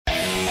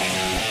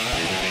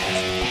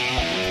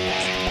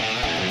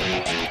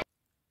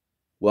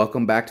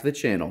Welcome back to the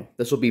channel.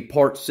 This will be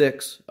part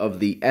 6 of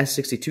the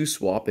S62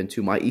 swap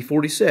into my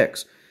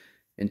E46.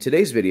 In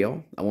today's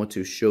video, I want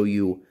to show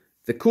you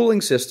the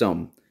cooling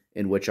system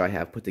in which I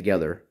have put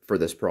together for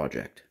this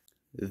project.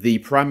 The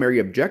primary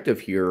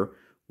objective here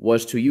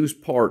was to use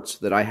parts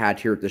that I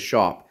had here at the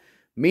shop,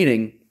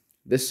 meaning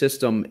this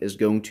system is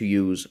going to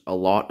use a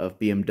lot of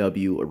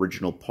BMW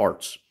original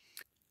parts.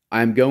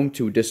 I'm going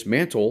to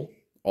dismantle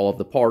all of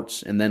the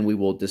parts and then we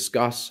will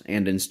discuss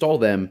and install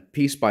them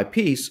piece by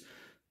piece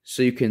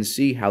so you can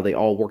see how they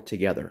all work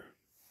together.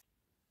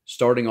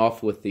 Starting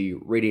off with the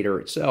radiator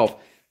itself,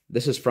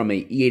 this is from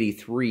a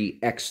E46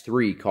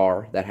 X3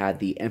 car that had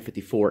the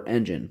M54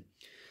 engine.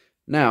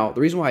 Now,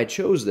 the reason why I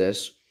chose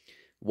this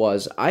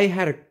was I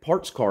had a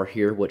parts car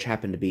here, which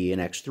happened to be an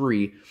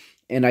X3,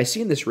 and I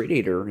seen this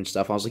radiator and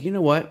stuff. I was like, you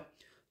know what?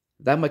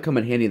 That might come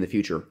in handy in the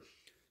future.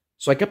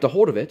 So I kept a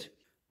hold of it,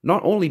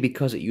 not only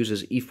because it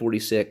uses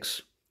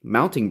E46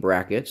 mounting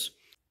brackets,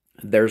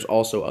 there's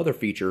also other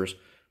features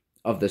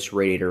of this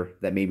radiator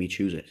that made me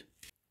choose it.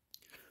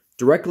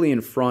 Directly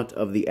in front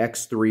of the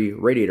X3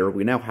 radiator,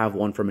 we now have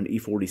one from an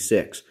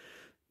E46.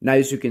 Now,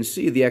 as you can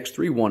see, the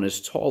X3 one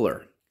is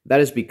taller.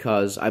 That is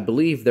because I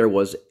believe there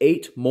was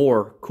 8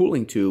 more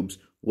cooling tubes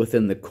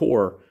within the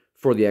core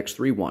for the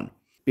X3 one.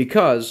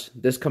 Because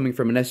this coming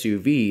from an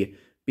SUV,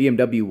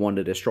 BMW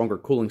wanted a stronger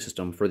cooling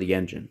system for the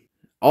engine.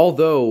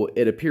 Although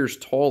it appears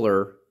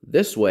taller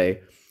this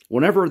way,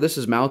 whenever this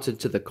is mounted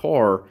to the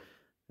car,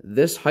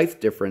 this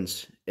height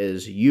difference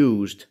is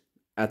used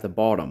at the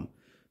bottom.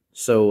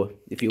 So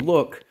if you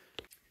look,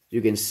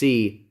 you can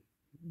see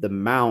the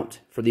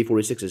mount for the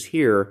E46 is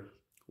here,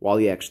 while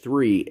the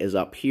X3 is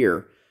up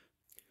here.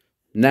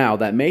 Now,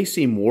 that may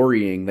seem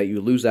worrying that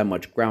you lose that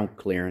much ground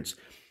clearance.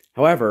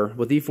 However,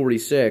 with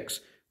E46,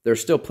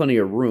 there's still plenty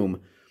of room.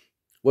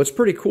 What's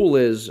pretty cool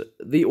is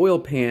the oil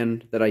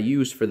pan that I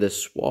used for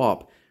this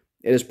swap,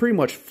 it is pretty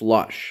much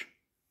flush.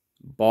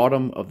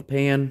 Bottom of the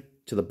pan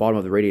to the bottom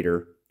of the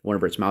radiator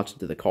whenever it's mounted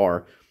to the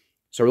car.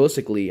 So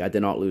realistically, I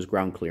did not lose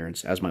ground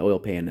clearance as my oil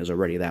pan is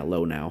already that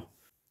low now.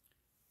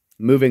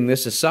 Moving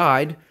this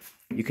aside,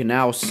 you can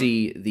now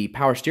see the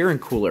power steering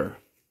cooler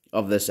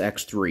of this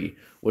X3,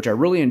 which I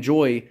really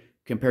enjoy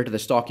compared to the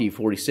stock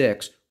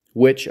E46,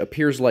 which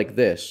appears like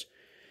this.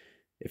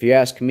 If you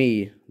ask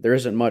me, there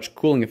isn't much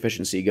cooling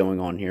efficiency going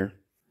on here.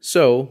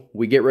 So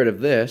we get rid of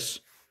this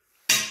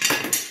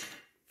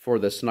for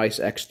this nice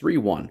X3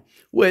 one,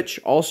 which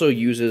also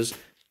uses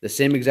the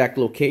same exact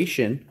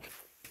location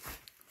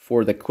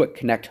for the quick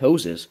connect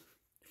hoses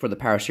for the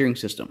power steering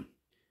system.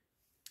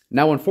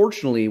 Now,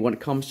 unfortunately, when it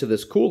comes to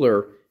this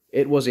cooler,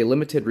 it was a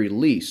limited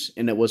release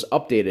and it was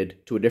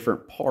updated to a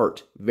different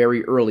part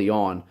very early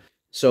on.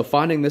 So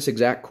finding this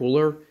exact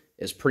cooler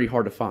is pretty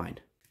hard to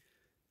find.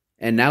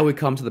 And now we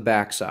come to the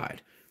back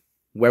side,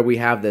 where we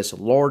have this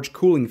large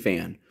cooling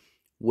fan,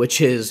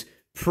 which is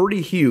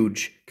pretty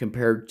huge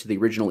compared to the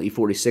original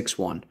E46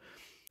 one.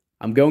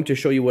 I'm going to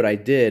show you what I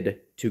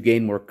did to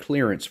gain more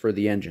clearance for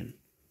the engine.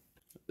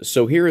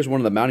 So here is one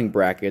of the mounting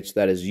brackets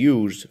that is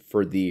used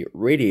for the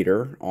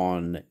radiator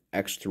on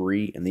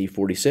X3 and the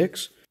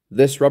E46.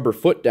 This rubber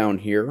foot down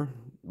here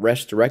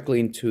rests directly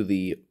into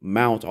the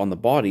mount on the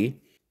body,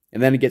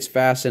 and then it gets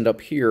fastened up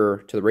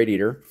here to the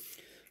radiator.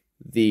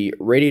 The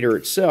radiator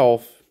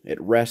itself, it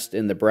rests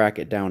in the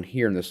bracket down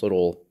here in this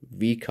little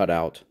V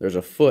cutout. There's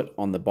a foot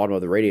on the bottom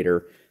of the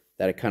radiator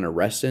that it kind of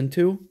rests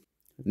into.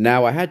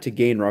 Now, I had to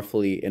gain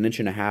roughly 1.5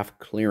 inches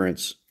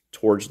clearance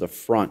towards the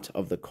front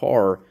of the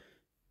car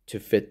to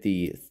fit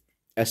the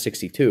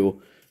S62.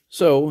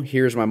 So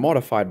here's my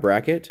modified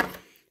bracket.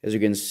 As you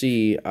can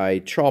see, I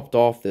chopped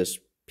off this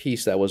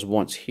piece that was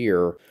once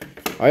here.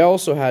 I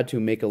also had to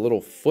make a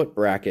little foot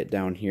bracket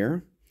down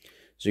here.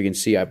 So you can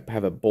see I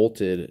have it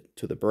bolted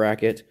to the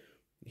bracket.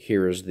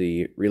 Here is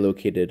the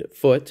relocated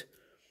foot.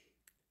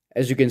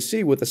 As you can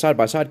see with the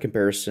side-by-side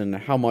comparison,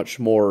 how much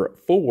more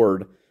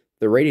forward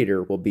the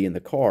radiator will be in the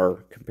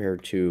car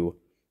compared to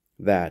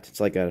that. It's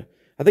like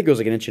I think it was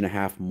like 1.5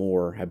 inches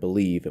more, I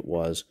believe it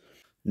was.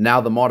 Now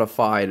the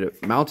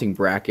modified mounting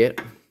bracket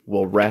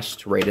will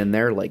rest right in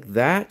there like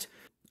that.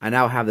 I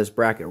now have this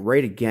bracket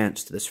right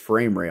against this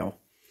frame rail.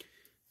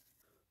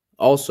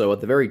 Also,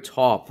 at the very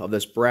top of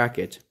this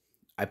bracket,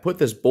 I put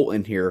this bolt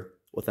in here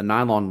with a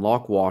nylon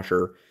lock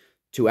washer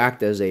to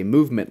act as a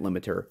movement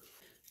limiter.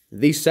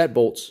 These set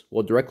bolts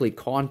will directly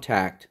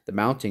contact the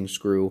mounting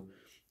screw,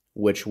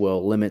 which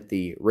will limit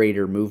the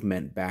radiator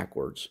movement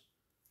backwards.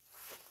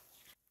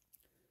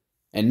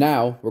 And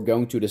now we're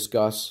going to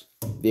discuss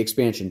the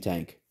expansion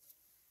tank.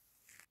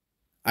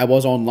 I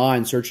was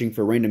online searching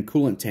for random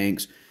coolant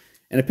tanks,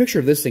 and a picture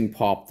of this thing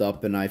popped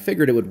up, and I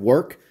figured it would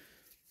work.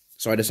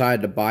 So I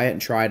decided to buy it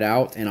and try it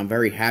out, and I'm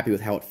very happy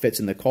with how it fits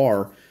in the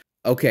car.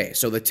 Okay,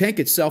 so the tank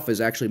itself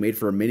is actually made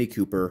for a Mini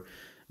Cooper.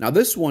 Now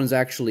this one is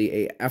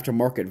actually an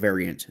aftermarket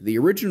variant. The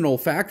original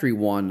factory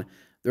one,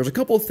 there's a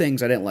couple of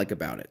things I didn't like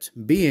about it.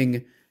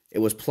 Being, it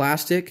was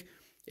plastic,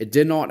 it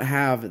did not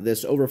have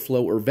this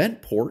overflow or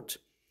vent port,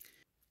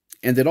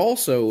 and it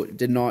also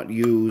did not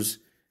use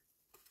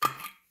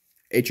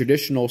a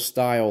traditional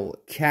style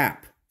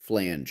cap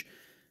flange.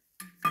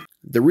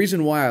 The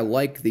reason why I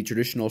like the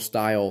traditional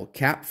style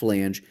cap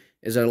flange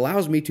is it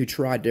allows me to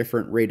try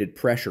different rated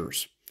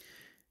pressures.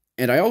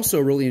 And I also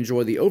really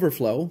enjoy the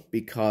overflow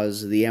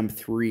because the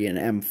M3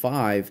 and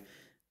M5,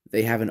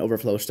 they have an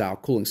overflow style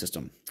cooling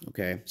system.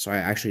 Okay, so I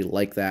actually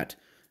like that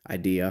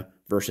idea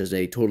versus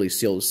a totally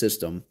sealed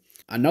system.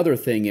 Another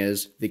thing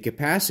is the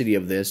capacity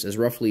of this is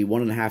roughly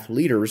 1.5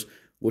 liters,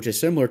 which is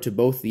similar to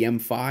both the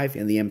M5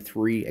 and the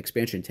M3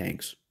 expansion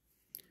tanks.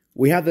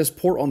 We have this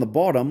port on the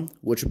bottom,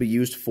 which will be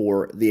used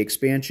for the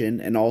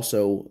expansion and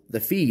also the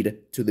feed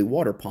to the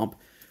water pump.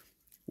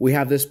 We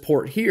have this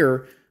port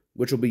here,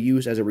 which will be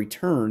used as a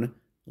return,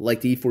 like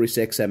the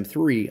E46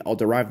 M3. I'll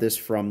derive this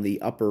from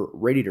the upper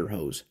radiator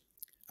hose.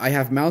 I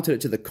have mounted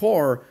it to the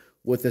car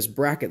with this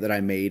bracket that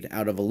I made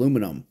out of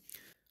aluminum.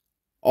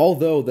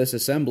 Although this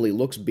assembly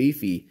looks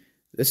beefy,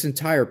 this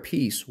entire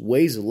piece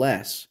weighs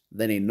less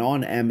than a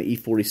non-M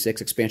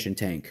E46 expansion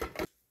tank.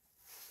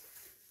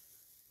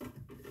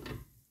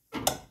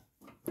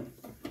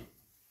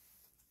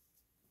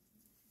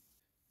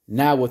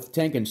 Now with the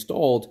tank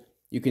installed,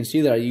 you can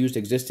see that I used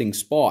existing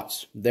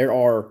spots. There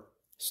are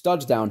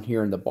studs down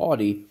here in the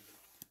body.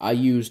 I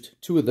used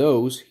 2 of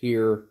those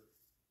here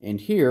and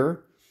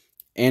here,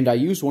 and I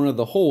used one of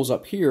the holes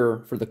up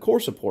here for the core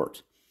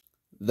support.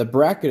 The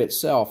bracket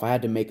itself, I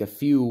had to make a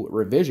few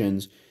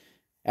revisions.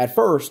 At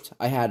first,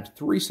 I had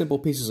 3 simple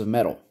pieces of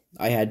metal.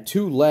 I had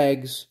 2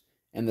 legs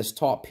and this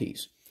top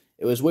piece.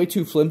 It was way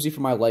too flimsy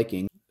for my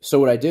liking, so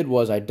what I did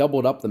was I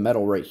doubled up the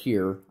metal right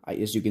here.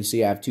 As you can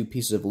see, I have 2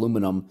 pieces of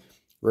aluminum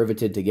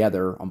riveted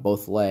together on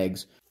both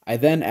legs. I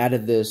then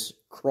added this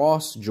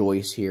cross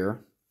joist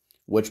here,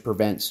 which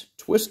prevents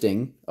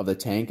twisting of the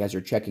tank as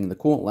you're checking the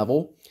coolant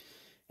level.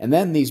 And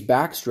then these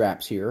back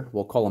straps here,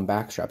 we'll call them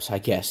back straps, I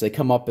guess. They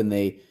come up and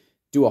they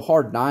do a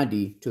hard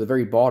 90 to the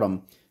very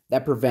bottom.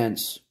 That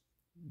prevents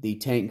the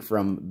tank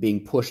from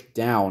being pushed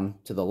down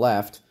to the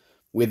left.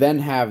 We then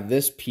have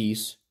this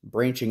piece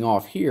branching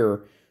off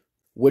here,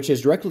 which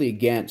is directly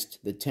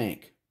against the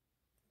tank,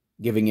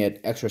 giving it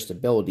extra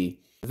stability.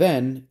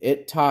 Then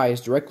it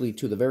ties directly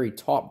to the very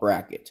top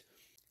bracket.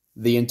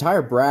 The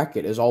entire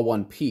bracket is all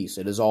one piece.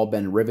 It has all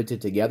been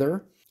riveted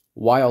together,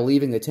 while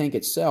leaving the tank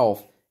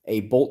itself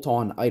a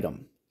bolt-on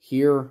item,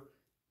 here,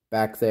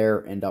 back there,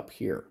 and up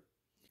here.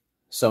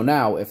 So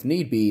now, if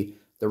need be,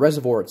 the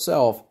reservoir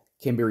itself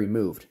can be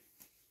removed.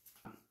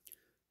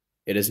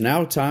 It is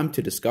now time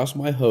to discuss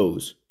my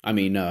hoses.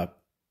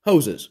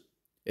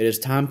 It is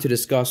time to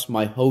discuss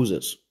my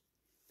hoses.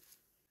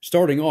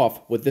 Starting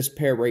off with this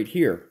pair right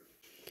here.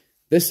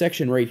 This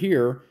section right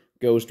here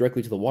goes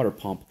directly to the water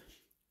pump.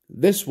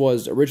 This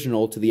was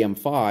original to the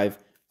M5.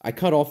 I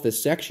cut off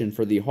this section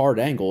for the hard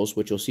angles,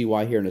 which you'll see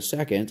why here in a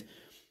second.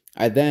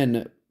 I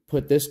then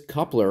put this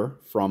coupler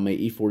from a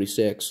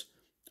E46,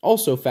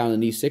 also found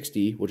in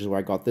E60, which is where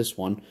I got this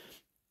one,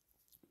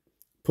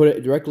 put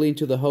it directly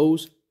into the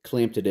hose,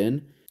 clamped it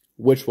in,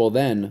 which will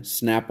then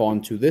snap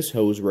onto this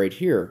hose right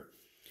here,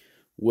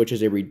 which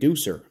is a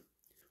reducer.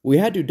 We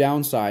had to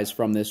downsize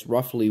from this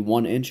roughly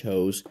 1-inch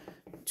hose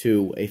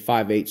to a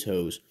 5/8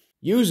 hose.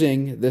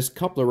 Using this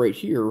coupler right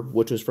here,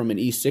 which was from an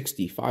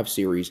E60 5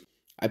 series,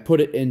 I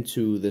put it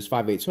into this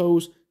 5/8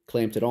 hose,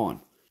 clamped it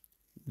on.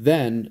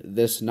 Then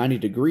this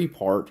 90-degree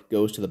part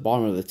goes to the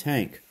bottom of the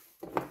tank.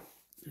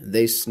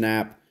 They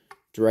snap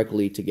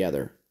directly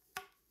together,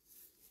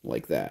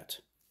 like that.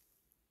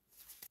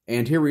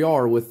 And here we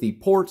are with the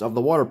port of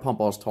the water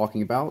pump I was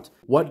talking about.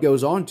 What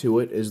goes onto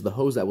it is the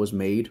hose that was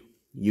made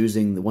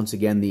using, once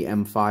again, the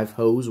M5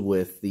 hose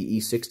with the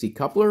E60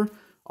 coupler,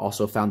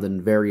 also found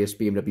in various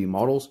BMW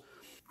models.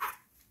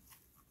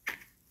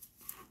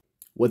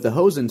 With the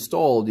hose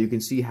installed, you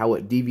can see how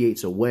it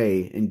deviates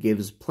away and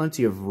gives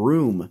plenty of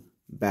room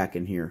back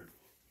in here.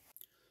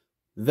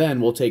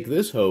 Then we'll take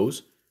this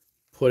hose,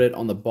 put it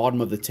on the bottom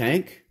of the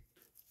tank.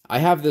 I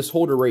have this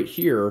holder right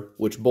here,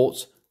 which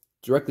bolts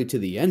directly to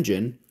the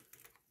engine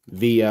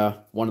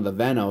via one of the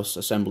Vanos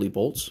assembly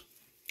bolts.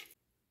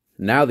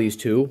 Now these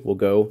two will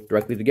go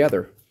directly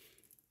together,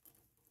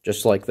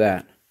 just like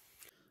that.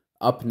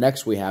 Up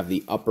next we have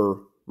the upper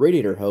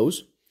radiator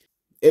hose.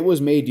 It was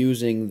made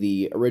using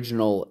the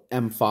original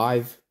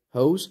M5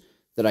 hose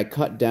that I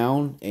cut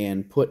down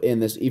and put in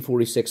this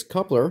E46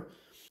 coupler.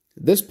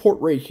 This port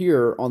right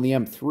here on the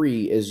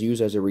M3 is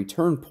used as a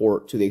return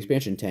port to the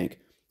expansion tank.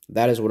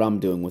 That is what I'm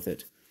doing with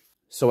it.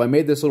 So I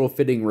made this little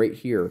fitting right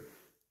here.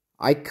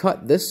 I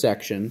cut this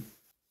section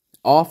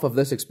off of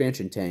this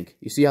expansion tank.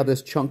 You see how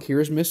this chunk here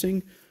is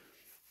missing?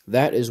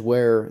 That is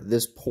where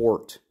this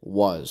port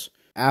was.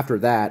 After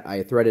that,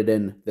 I threaded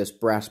in this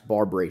brass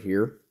barb right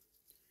here.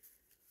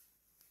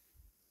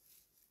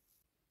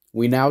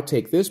 We now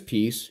take this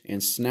piece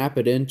and snap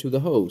it into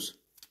the hose.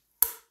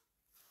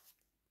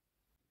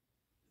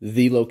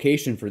 The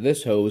location for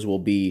this hose will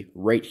be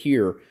right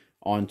here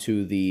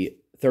onto the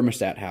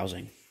thermostat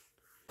housing.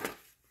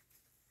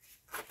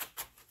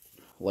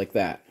 Like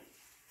that.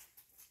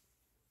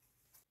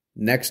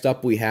 Next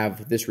up we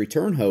have this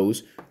return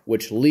hose,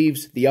 which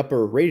leaves the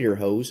upper radiator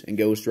hose and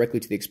goes directly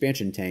to the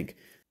expansion tank.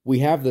 We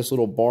have this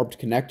little barbed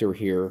connector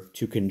here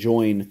to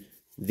conjoin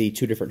the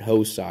two different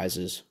hose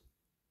sizes.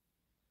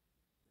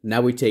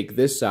 Now we take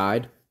this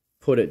side,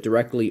 put it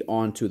directly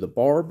onto the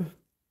barb,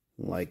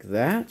 like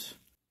that.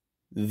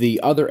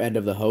 The other end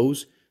of the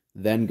hose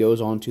then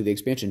goes onto the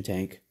expansion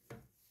tank,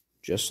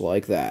 just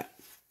like that.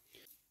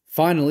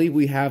 Finally,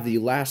 we have the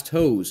last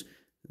hose.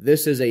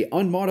 This is a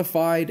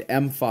unmodified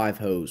M5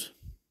 hose,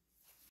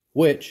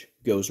 which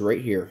goes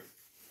right here.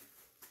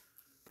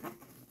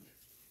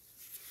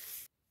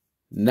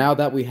 Now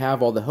that we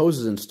have all the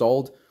hoses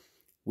installed,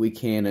 we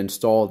can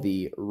install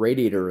the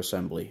radiator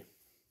assembly.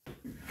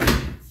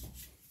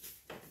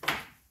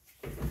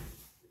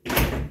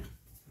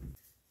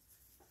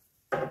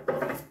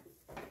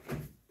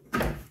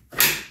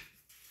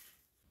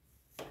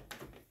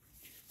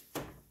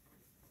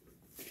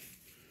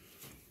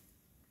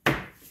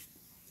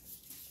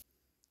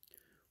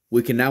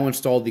 We can now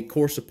install the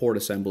core support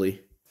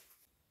assembly.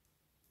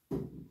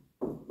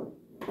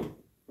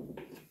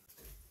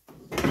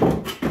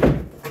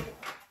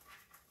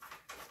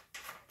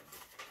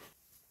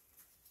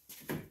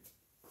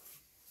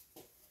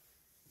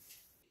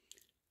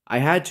 I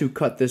had to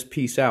cut this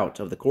piece out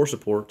of the core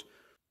support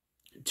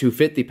to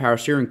fit the power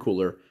steering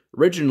cooler.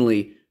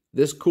 Originally,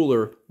 this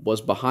cooler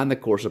was behind the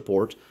core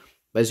support,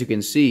 but as you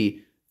can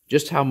see,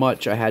 just how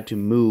much I had to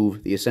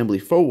move the assembly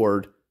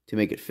forward to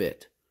make it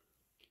fit.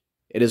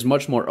 It is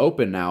much more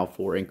open now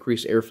for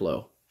increased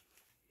airflow.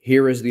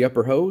 Here is the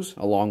upper hose,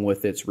 along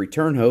with its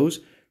return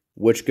hose,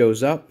 which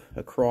goes up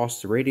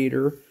across the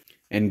radiator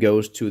and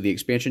goes to the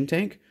expansion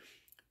tank,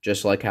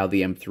 just like how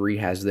the M3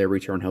 has their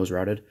return hose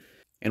routed.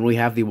 And we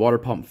have the water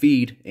pump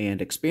feed and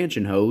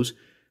expansion hose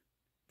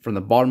from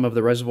the bottom of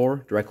the reservoir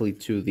directly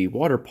to the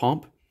water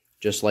pump,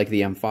 just like the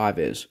M5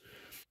 is.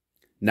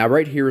 Now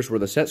right here is where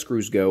the set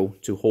screws go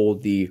to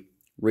hold the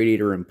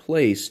radiator in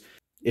place.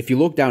 If you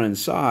look down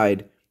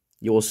inside,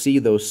 you will see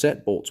those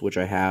set bolts, which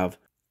I have.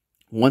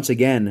 Once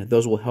again,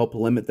 those will help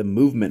limit the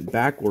movement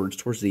backwards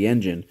towards the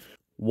engine.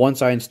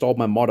 Once I installed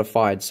my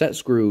modified set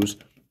screws,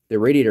 the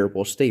radiator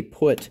will stay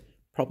put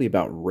probably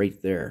about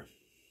right there.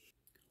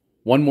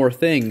 One more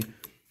thing,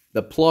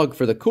 the plug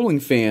for the cooling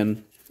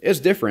fan is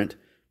different.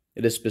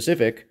 It is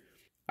specific.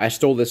 I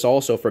stole this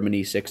also from an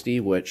E60,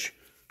 which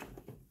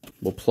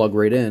will plug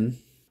right in,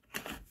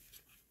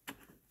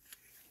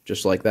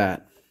 just like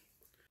that.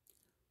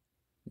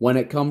 When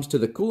it comes to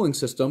the cooling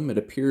system, it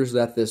appears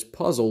that this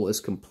puzzle is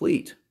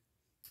complete.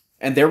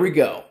 And there we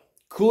go.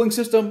 Cooling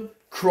system,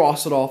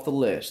 cross it off the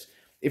list.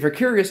 If you're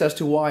curious as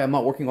to why I'm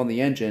not working on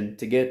the engine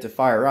to get it to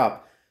fire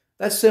up,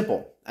 that's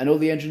simple. I know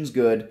the engine's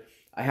good.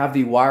 I have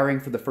the wiring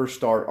for the first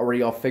start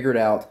already all figured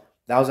out.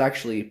 That was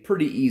actually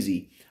pretty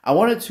easy. I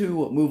wanted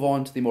to move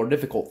on to the more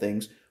difficult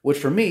things, which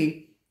for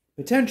me,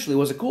 potentially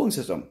was a cooling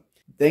system.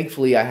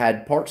 Thankfully, I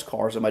had parts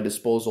cars at my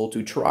disposal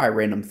to try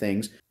random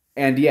things.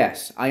 And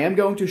yes, I am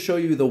going to show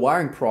you the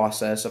wiring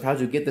process of how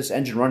to get this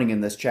engine running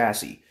in this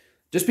chassis.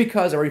 Just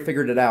because I already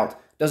figured it out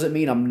doesn't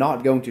mean I'm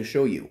not going to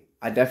show you.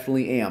 I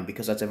definitely am,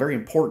 because that's a very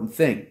important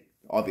thing,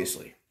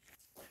 obviously.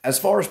 As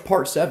far as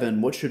part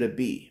 7, what should it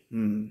be?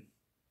 I'm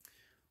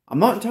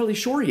not entirely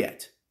sure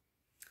yet.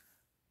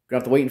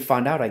 Gonna have to wait and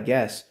find out, I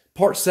guess.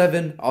 Part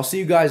 7, I'll see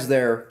you guys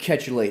there.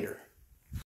 Catch you later.